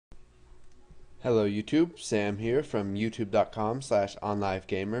Hello YouTube, Sam here from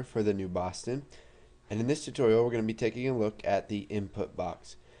youtube.com/onlivegamer for the new Boston. And in this tutorial we're going to be taking a look at the input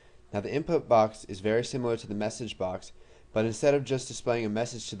box. Now the input box is very similar to the message box, but instead of just displaying a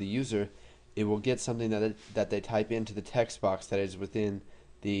message to the user, it will get something that they type into the text box that is within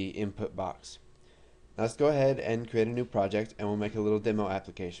the input box. Now let's go ahead and create a new project and we'll make a little demo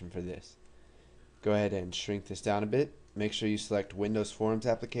application for this. Go ahead and shrink this down a bit. Make sure you select Windows Forms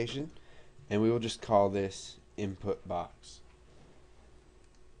application, and we will just call this input box.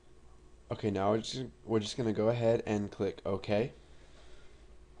 Okay, now we're just going to go ahead and click OK.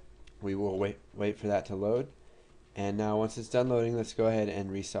 We will wait for that to load, and now once it's done loading, let's go ahead and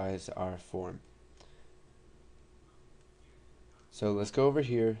resize our form. So let's go over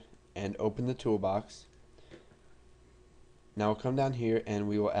here and open the toolbox. Now we'll come down here and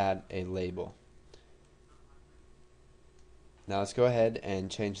we will add a label. Now let's go ahead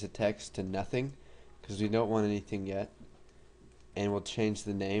and change the text to nothing because we don't want anything yet, and we'll change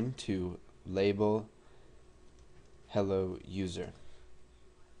the name to label hello user.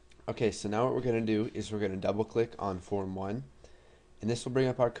 Okay, so now what we're going to do is we're going to double click on form 1, and this will bring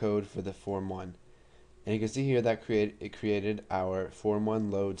up our code for the form 1, and you can see here that it created our form 1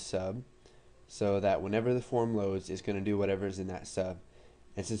 load sub, so that whenever the form loads, it's going to do whatever is in that sub,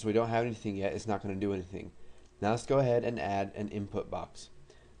 and since we don't have anything yet, it's not going to do anything. Now let's go ahead and add an input box.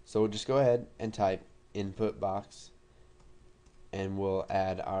 So we'll just go ahead and type input box, and we'll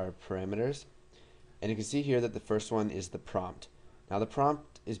add our parameters. And you can see here that the first one is the prompt. Now the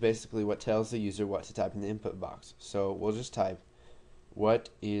prompt is basically what tells the user what to type in the input box. So we'll just type, "What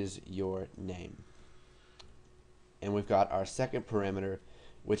is your name?" And we've got our second parameter,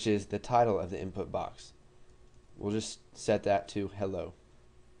 which is the title of the input box. We'll just set that to hello.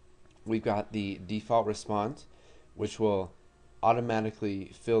 We've got the default response, which will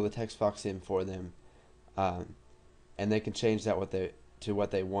automatically fill the text box in for them, and they can change that to what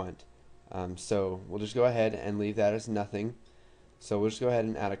they want. So we'll just go ahead and leave that as nothing. So we'll just go ahead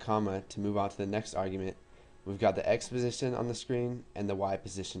and add a comma to move on to the next argument. We've got the X position on the screen and the Y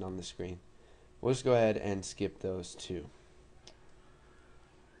position on the screen. We'll just go ahead and skip those two.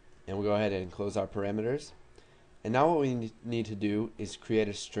 And we'll go ahead and close our parameters. And now what we need to do is create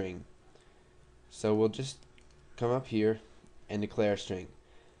a string. So we'll just come up here and declare a string.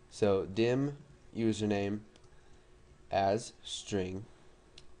 So dim username as string,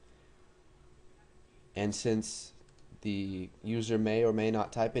 and since the user may or may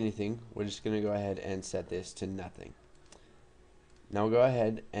not type anything, we're just going to go ahead and set this to nothing. Now we'll go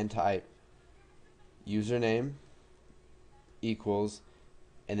ahead and type username equals,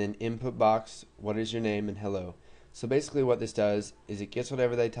 and then input box, what is your name, and hello. So basically what this does is it gets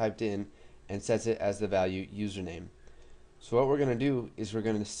whatever they typed in and sets it as the value username. So what we're going to do is we're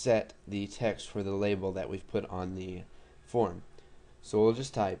going to set the text for the label that we've put on the form. So we'll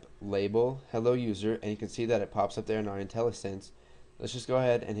just type label hello user, and you can see that it pops up there in our IntelliSense. Let's just go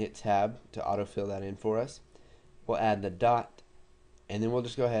ahead and hit tab to autofill that in for us. We'll add the dot, and then we'll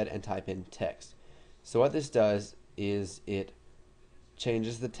just go ahead and type in text. So what this does is it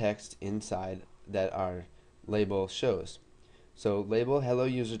changes the text inside that our label shows. So label hello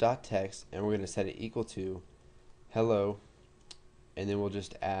user.text, and we're going to set it equal to hello, and then we'll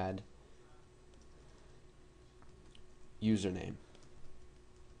just add username.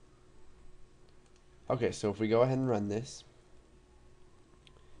 Okay, so if we go ahead and run this,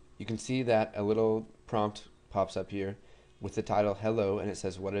 you can see that a little prompt pops up here with the title hello, and it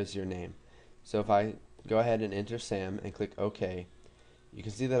says what is your name. So if I go ahead and enter Sam and click OK, you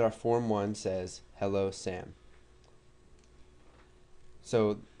can see that our form 1 says hello Sam.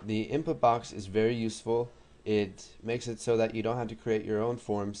 So the input box is very useful. It makes it so that you don't have to create your own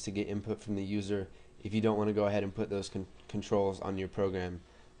forms to get input from the user if you don't want to go ahead and put those controls on your program,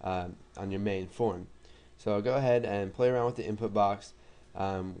 on your main form. So I'll go ahead and play around with the input box,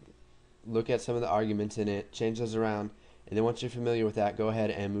 look at some of the arguments in it, change those around, and then once you're familiar with that, go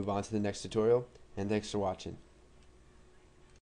ahead and move on to the next tutorial, and thanks for watching.